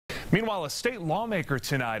Meanwhile, a state lawmaker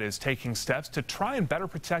tonight is taking steps to try and better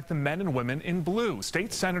protect the men and women in blue.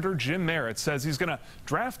 State Senator Jim Merritt says he's going to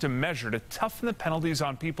draft a measure to toughen the penalties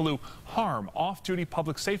on people who harm off-duty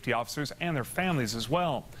public safety officers and their families as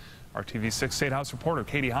well. Our TV6 State House reporter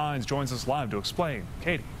Katie Hines joins us live to explain.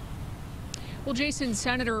 Katie. Well, Jason,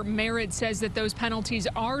 Senator Merritt says that those penalties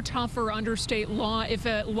are tougher under state law if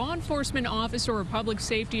a law enforcement officer or public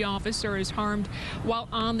safety officer is harmed while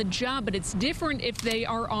on the job, but it's different if they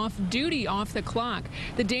are off duty, off the clock.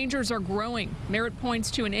 The dangers are growing. Merritt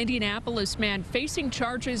points to an Indianapolis man facing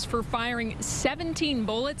charges for firing 17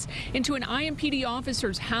 bullets into an IMPD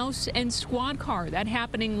officer's house and squad car. That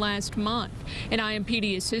happening last month. An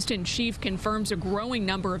IMPD assistant chief confirms a growing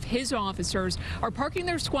number of his officers are parking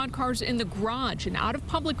their squad cars in the garage and out of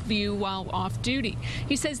public view while off duty.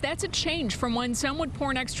 He says that's a change from when some would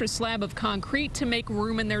pour an extra slab of concrete to make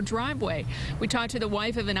room in their driveway. We talked to the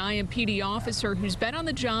wife of an IMPD officer who's been on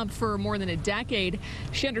the job for more than a decade.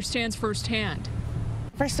 She understands firsthand.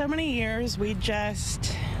 For so many years,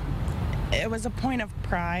 it was a point of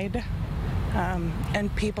pride,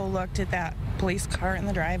 and people looked at that police car in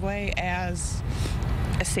the driveway as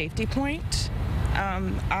a safety point.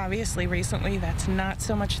 Obviously, recently, that's not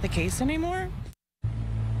so much the case anymore.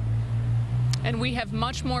 And we have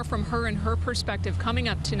much more from her and her perspective coming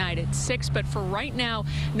up tonight at 6. But for right now,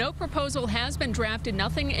 no proposal has been drafted,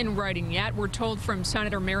 nothing in writing yet. We're told from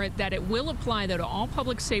Senator Merritt that it will apply, though, to all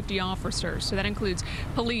public safety officers. So that includes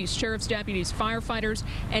police, sheriff's deputies, firefighters,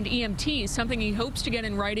 and EMTs, something he hopes to get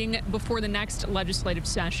in writing before the next legislative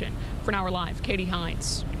session. For now, we're live. Katie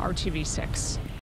Hines, RTV6.